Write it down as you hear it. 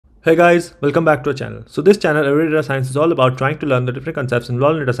Hey guys, welcome back to our channel. So this channel, Everyday Data Science, is all about trying to learn the different concepts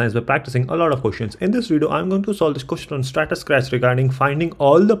involved in data science by practicing a lot of questions. In this video, I'm going to solve this question on Stratascratch regarding finding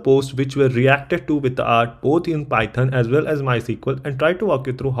all the posts which were reacted to with the art both in Python as well as MySQL, and try to walk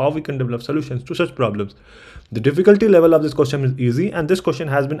you through how we can develop solutions to such problems. The difficulty level of this question is easy, and this question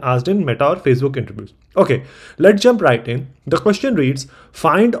has been asked in Meta or Facebook interviews. Okay, let's jump right in. The question reads,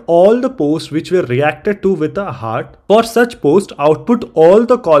 find all the posts which were reacted to with a heart. For such post, output all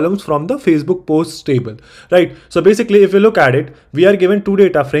the columns from the Facebook posts table, right? So basically, if you look at it, we are given two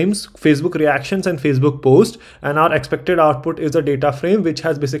data frames, Facebook reactions and Facebook post, and our expected output is a data frame which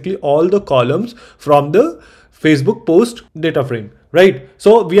has basically all the columns from the Facebook post data frame, right?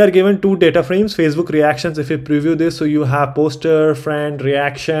 So we are given two data frames, Facebook reactions. If you preview this, so you have poster, friend,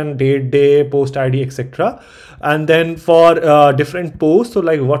 reaction, date, day, post ID, etc. And then for different posts, so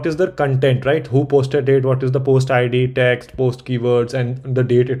like what is the content, right? Who posted it, what is the post ID, text, post keywords, and the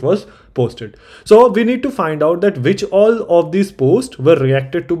date it was posted. So we need to find out that which all of these posts were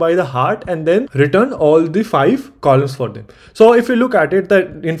reacted to by the heart, and then return all the 5 columns for them. So if you look at it,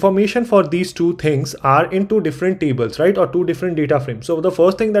 the information for these two things are in two different tables, right? Or two different data frames. So the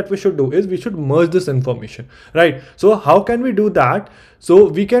first thing that we should do is we should merge this information, right? So how can we do that? So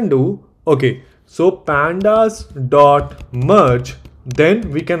we can do, okay, so pandas dot merge, then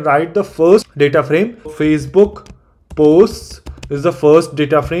we can write the first data frame. Facebook posts is the first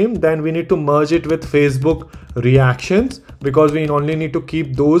data frame. Then we need to merge it with Facebook reactions, because we only need to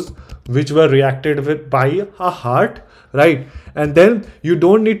keep those which were reacted with by a heart, right? And then you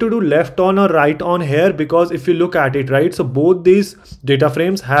don't need to do left on or right on here, because if you look at it, right, so both these data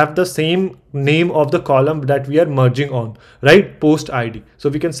frames have the same name of the column that we are merging on, right? Post ID. So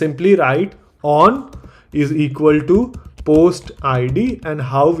we can simply write on is equal to post ID, and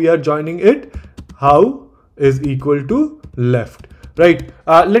how we are joining it, how is equal to left, right?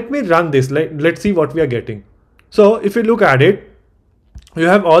 Let me run this. Let's see what we are getting. So if you look at it, you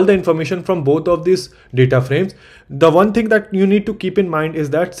have all the information from both of these data frames. The one thing that you need to keep in mind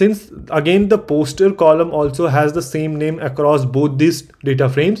is that since again the poster column also has the same name across both these data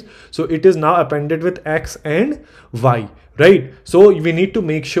frames, so it is now appended with X and Y, right? So we need to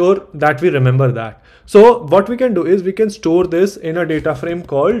make sure that we remember that. So what we can do is we can store this in a data frame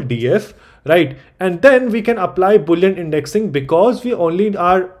called df, right? And then we can apply Boolean indexing, because we only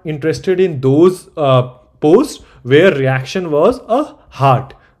are interested in those posts where reaction was a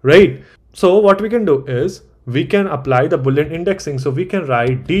heart, right? So what we can do is we can apply the Boolean indexing. So we can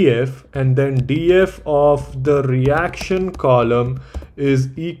write df, and then df of the reaction column is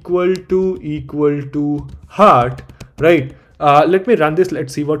equal to heart, right? Let me run this.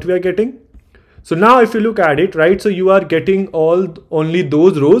 Let's see what we are getting. So now if you look at it, right, so you are getting only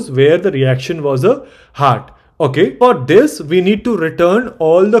those rows where the reaction was a heart. Okay, for this, we need to return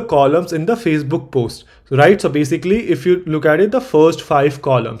all the columns in the Facebook post, right? So basically, if you look at it, the first 5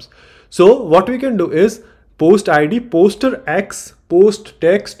 columns. So what we can do is post ID, poster X, post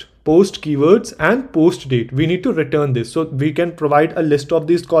text, post keywords, and post date. We need to return this. So we can provide a list of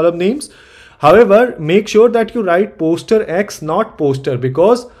these column names. However, make sure that you write poster X, not poster,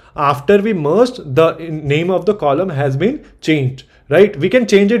 because after we merged, the name of the column has been changed, right? We can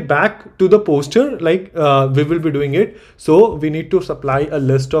change it back to the poster, like we will be doing it. So we need to supply a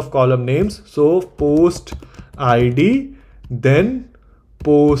list of column names. So post ID, then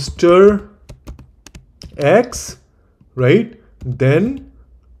poster X, right? Then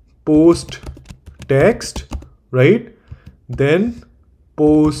post text, right? Then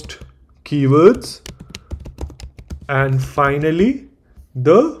post keywords, and finally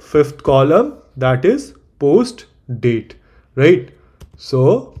the 5th column, that is post date, right?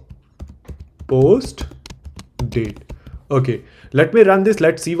 So post date. Okay, let me run this.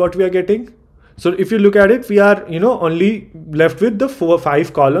 Let's see what we are getting. So if you look at it, we are only left with the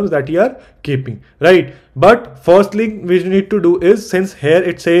 5 columns that we are keeping, right? But first thing we need to do is, since here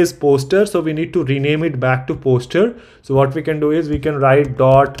it says poster, so we need to rename it back to poster. So what we can do is we can write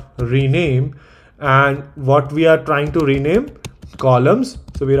dot rename, and what we are trying to rename, columns.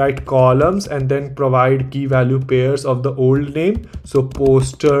 So we write columns and then provide key value pairs of the old name. So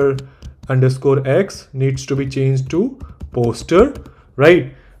poster underscore X needs to be changed to poster,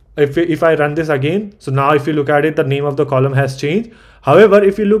 right? If I run this again, so now if you look at it, the name of the column has changed. However,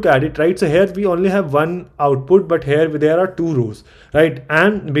 if you look at it, right, so here we only have one output, but here there are 2 rows, right?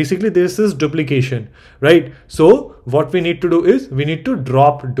 And basically this is duplication, right? So what we need to do is we need to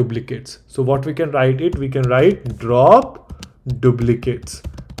drop duplicates. So what we can write it, we can write drop duplicates,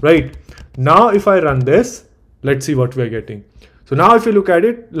 right? Now if I run this, let's see what we are getting. So now if you look at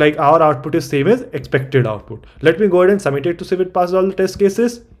it, like our output is same as expected output. Let me go ahead and submit it to see if it passes all the test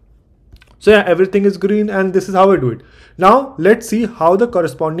cases. So yeah, everything is green and this is how I do it. Now let's see how the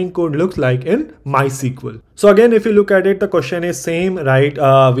corresponding code looks like in MySQL. So again, if you look at it, the question is same, right?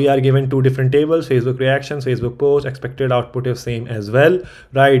 We are given two different tables, Facebook reactions, Facebook post, expected output is same as well,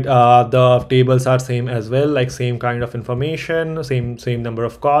 right? The tables are same as well, like same kind of information, same number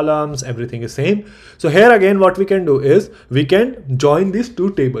of columns, everything is same. So here again, what we can do is we can join these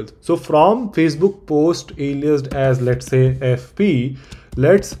two tables. So from Facebook post aliased as, let's say, FP,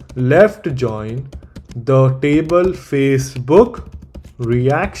 let's left join the table Facebook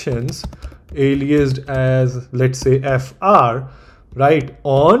reactions aliased as, let's say, FR, right,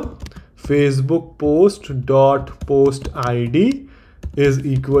 on Facebook post dot post ID is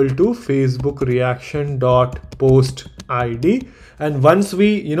equal to Facebook reaction dot post ID. And once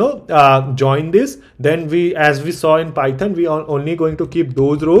we join this, then we, as we saw in Python, we are only going to keep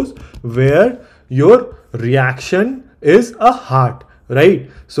those rows where your reaction is a heart, right?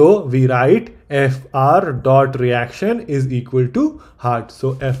 So we write fr dot reaction is equal to heart.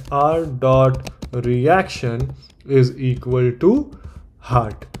 So fr dot reaction is equal to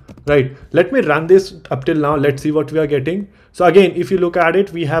heart, right? Let me run this up till now. Let's see what we are getting. So again, if you look at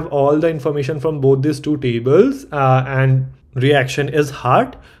it, we have all the information from both these two tables and reaction is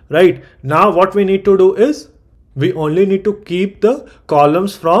heart, right? Now what we need to do is we only need to keep the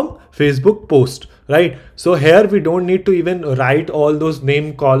columns from Facebook post, right? So here we don't need to even write all those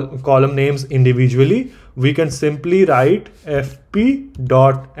column names individually. We can simply write fp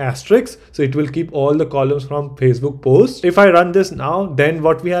dot asterisk, so it will keep all the columns from Facebook post. If I run this now, then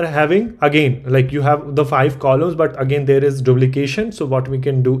what we are having, again, like you have the 5 columns, but again there is duplication. So what we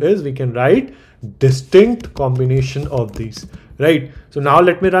can do is we can write distinct combination of these, right? So now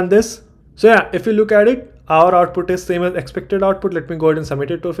let me run this. So yeah, if you look at it, our output is same as expected output. Let me go ahead and submit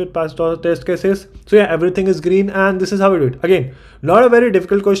it to fit pass test cases. So yeah, everything is green and this is how we do it. Again, not a very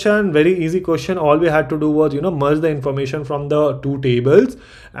difficult question, very easy question. All we had to do was, merge the information from the two tables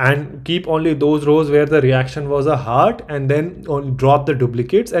and keep only those rows where the reaction was a heart, and then drop the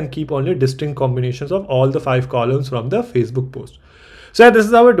duplicates and keep only distinct combinations of all the 5 columns from the Facebook post. So yeah, this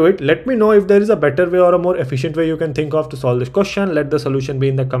is how we do it. Let me know if there is a better way or a more efficient way you can think of to solve this question. Let the solution be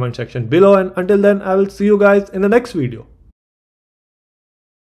in the comment section below. And until then, I will see you guys in the next video.